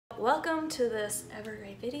welcome to this ever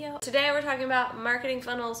great video. Today we're talking about marketing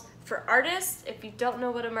funnels for artists. If you don't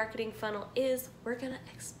know what a marketing funnel is, we're gonna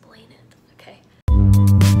explain it, okay?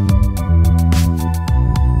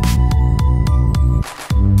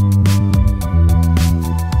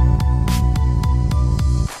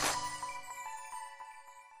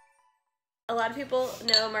 A lot of people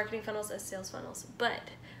know marketing funnels as sales funnels,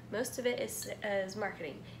 but most of it is as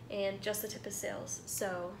marketing, and just the tip is sales.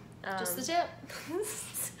 So just the tip.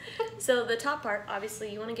 So the top part,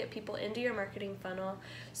 obviously, you want to get people into your marketing funnel.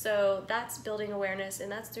 So that's building awareness,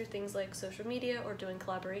 and that's through things like social media or doing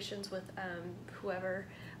collaborations with whoever,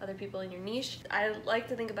 other people in your niche. I like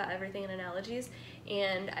to think about everything in analogies,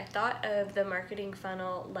 and I thought of the marketing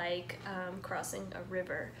funnel like crossing a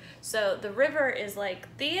river. So the river is like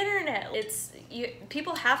the internet.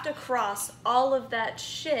 People have to cross all of that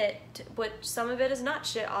shit, which some of it is not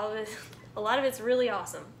shit, all of it, a lot of it's really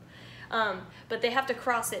awesome. But they have to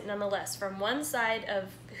cross it nonetheless, from one side of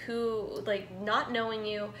who, like, not knowing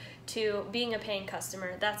you to being a paying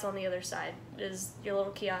customer. That's on the other side, is your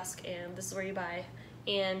little kiosk, and this is where you buy.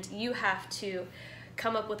 And you have to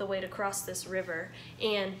come up with a way to cross this river.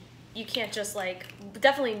 And you can't just, like,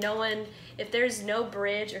 definitely no one, if there's no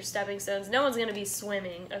bridge or stepping stones, no one's going to be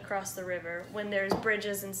swimming across the river when there's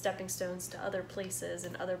bridges and stepping stones to other places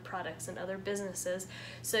and other products and other businesses.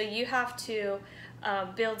 So you have to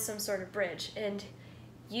build some sort of bridge. And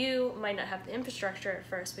you might not have the infrastructure at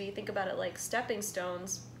first, but you think about it like stepping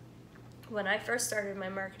stones. When I first started my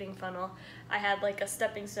marketing funnel, I had like a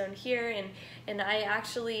stepping stone here, and I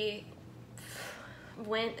actually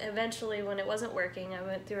went, eventually when it wasn't working, I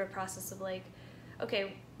went through a process of like,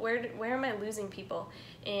 okay, where am I losing people?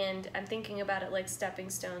 And I'm thinking about it like stepping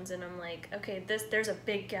stones, and I'm like, okay, there's a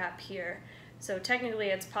big gap here. So technically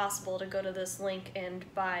it's possible to go to this link and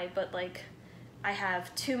buy, but like I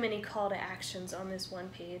have too many call to actions on this one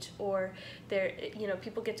page, or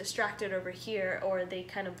people get distracted over here, or they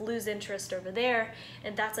kind of lose interest over there,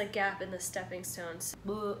 and that's a gap in the stepping stones.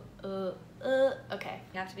 Okay.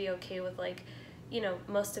 You have to be okay with, like,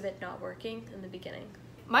 most of it not working in the beginning.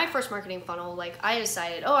 My first marketing funnel, like, I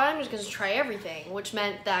decided, oh, I'm just going to try everything, which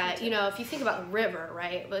meant that, if you think about the river,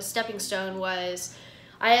 right, the stepping stone was,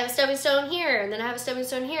 I have a stepping stone here, and then I have a stepping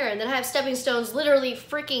stone here, and then I have stepping stones literally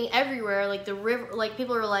freaking everywhere. Like the river, like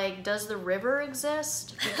people are like, does the river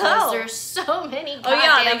exist? Because there's so many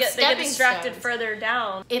goddamn they get distracted stones further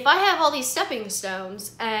down. If I have all these stepping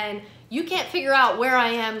stones and you can't figure out where I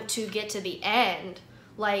am to get to the end,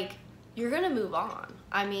 like, you're gonna move on.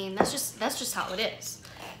 I mean, that's just how it is.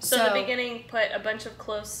 So in the beginning, put a bunch of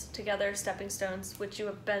close together stepping stones, which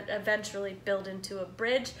you eventually build into a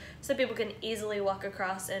bridge so people can easily walk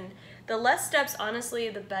across. And the less steps, honestly,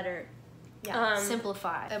 the better. Yeah,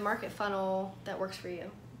 simplify. A market funnel that works for you,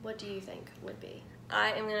 what do you think would be?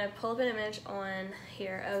 I am going to pull up an image on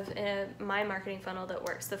here of my marketing funnel that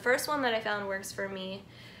works. The first one that I found works for me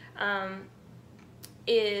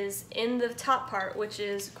is in the top part, which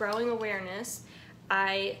is growing awareness.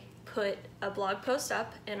 I put a blog post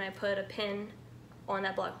up, and I put a pin on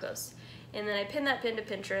that blog post, and then I pin that pin to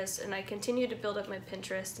Pinterest, and I continue to build up my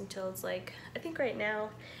Pinterest until it's like, I think right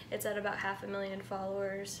now it's at about 500,000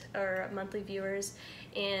 followers or monthly viewers,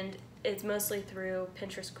 and it's mostly through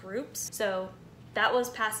Pinterest groups. So that was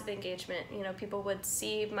passive engagement. People would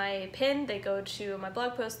see my pin, they go to my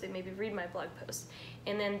blog post, they maybe read my blog post.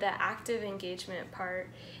 And then the active engagement part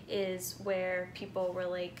is where people were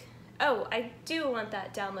like, oh, I do want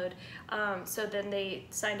that download. So then they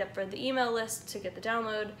signed up for the email list to get the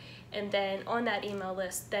download, and then on that email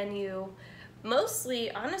list, then you mostly,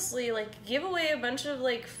 honestly, like, give away a bunch of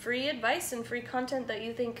like free advice and free content that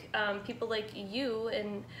you think people like you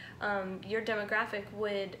and your demographic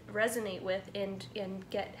would resonate with and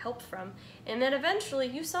get help from. And then eventually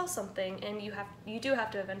you sell something, and you do have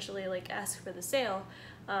to eventually like ask for the sale,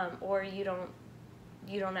 or you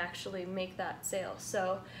don't actually make that sale.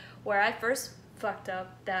 So where I first fucked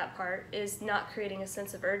up that part is not creating a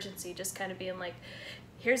sense of urgency, just kind of being like,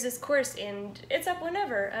 here's this course and it's up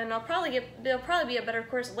whenever, and there'll probably be a better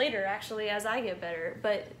course later, actually, as I get better.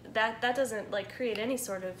 But that doesn't like create any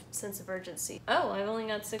sort of sense of urgency. Oh, I've only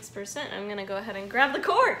got 6%. I'm gonna go ahead and grab the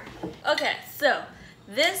cord. Okay, so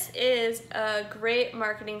this is a great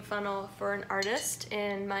marketing funnel for an artist.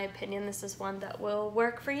 In my opinion, this is one that will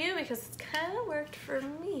work for you because it's kind of worked for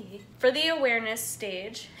me. For the awareness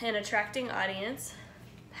stage and attracting audience,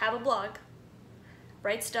 have a blog.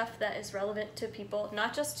 Write stuff that is relevant to people,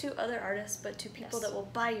 not just to other artists, but to people that will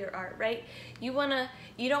buy your art, right? You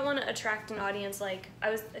don't wanna attract an audience like,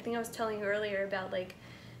 I think I was telling you earlier about, like,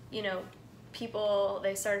 people,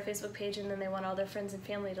 they start a Facebook page and then they want all their friends and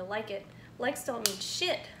family to like it. likes don't mean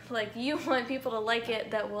shit. Like, you want people to like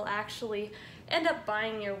it that will actually end up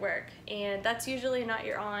buying your work, and that's usually not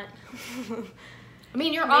your aunt. I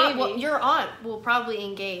mean, your aunt will probably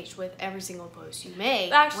engage with every single post you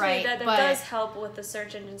make. Actually, right? that does help with the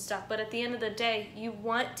search engine stuff. But at the end of the day, you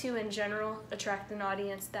want to, in general, attract an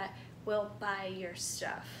audience that will buy your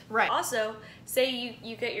stuff. Right. Also, say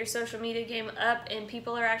you get your social media game up and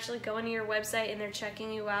people are actually going to your website and they're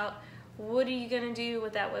checking you out. What are you going to do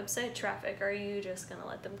with that website traffic? Are you just going to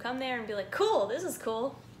let them come there and be like, cool, this is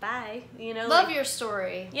cool, bye, you know? Love your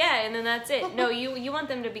story. Yeah, and then that's it. No, you want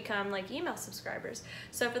them to become like email subscribers.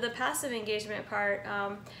 So for the passive engagement part,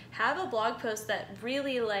 have a blog post that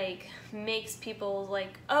really like makes people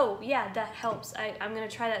like, oh yeah, that helps. I'm going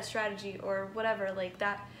to try that strategy or whatever. Like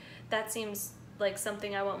that seems like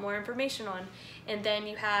something I want more information on. And then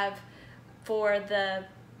you have, for the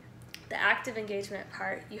active engagement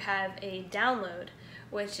part, you have a download,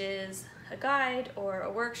 which is a guide or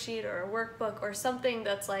a worksheet or a workbook or something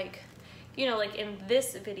that's like, you know, like in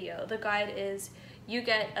this video, the guide is you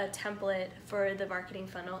get a template for the marketing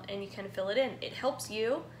funnel and you can fill it in. It helps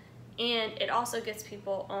you, and it also gets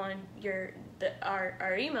people on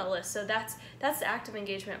our email list. So that's the active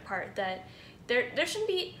engagement part. That there shouldn't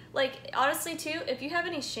be, like, honestly too, if you have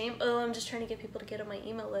any shame, oh, I'm just trying to get people to get on my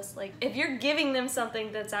email list, like, if you're giving them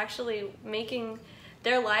something that's actually making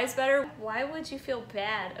their lives better, why would you feel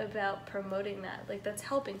bad about promoting that? Like, that's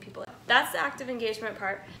helping people. That's the active engagement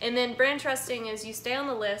part. And then brand trusting is you stay on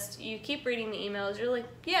the list, you keep reading the emails, you're like,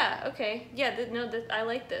 yeah, okay, yeah, I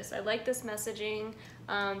like this messaging,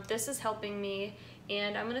 this is helping me,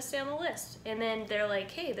 and I'm gonna stay on the list. And then they're like,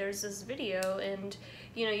 hey, there's this video, and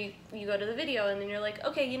you know, you go to the video, and then you're like,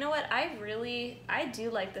 okay, you know what, I do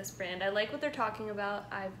like this brand. I like what they're talking about.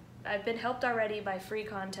 I've been helped already by free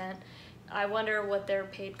content. I wonder what their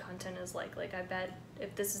paid content is like. Like, I bet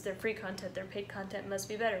if this is their free content, their paid content must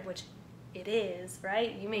be better, which it is,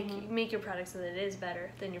 right? You make your product so that it is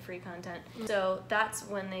better than your free content. So that's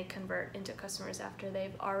when they convert into customers, after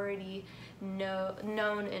they've already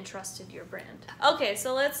known and trusted your brand. Okay,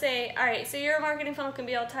 so let's say, all right, so your marketing funnel can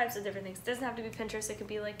be all types of different things. It doesn't have to be Pinterest. It could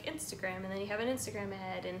be like Instagram, and then you have an Instagram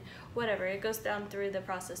ad and whatever. It goes down through the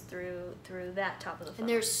process through that top of the funnel.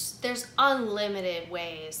 And there's unlimited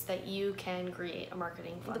ways that you can create a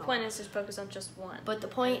marketing funnel. The point is to focus on just one. But the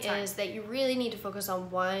point is that you really need to focus on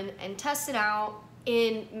one and test it out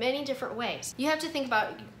in many different ways. You have to think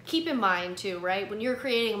about, keep in mind too, right? When you're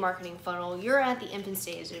creating a marketing funnel, you're at the infant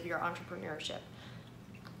stage of your entrepreneurship.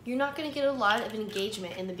 You're not going to get a lot of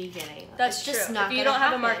engagement in the beginning. That's just true. not if you don't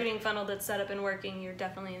have happen. a marketing funnel that's set up and working, you're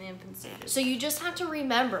definitely in the infant stages. So you just have to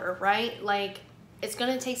remember, right? Like, it's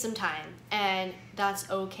going to take some time, and that's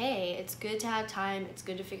okay. It's good to have time. It's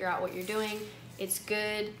good to figure out what you're doing. It's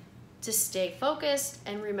good to stay focused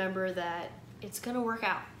and remember that it's going to work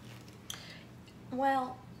out.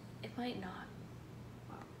 Well, it might not.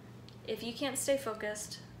 If you can't stay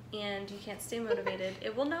focused and you can't stay motivated,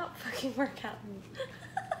 it will not fucking work out.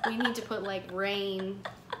 We need to put like rain.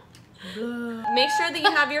 Make sure that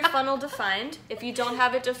you have your funnel defined. If you don't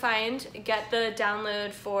have it defined, get the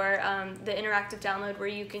download for the interactive download where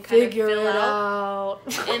you can kind of fill out.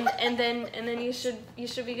 and then you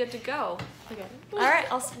should be good to go. Okay. All right,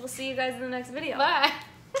 we'll see you guys in the next video. Bye.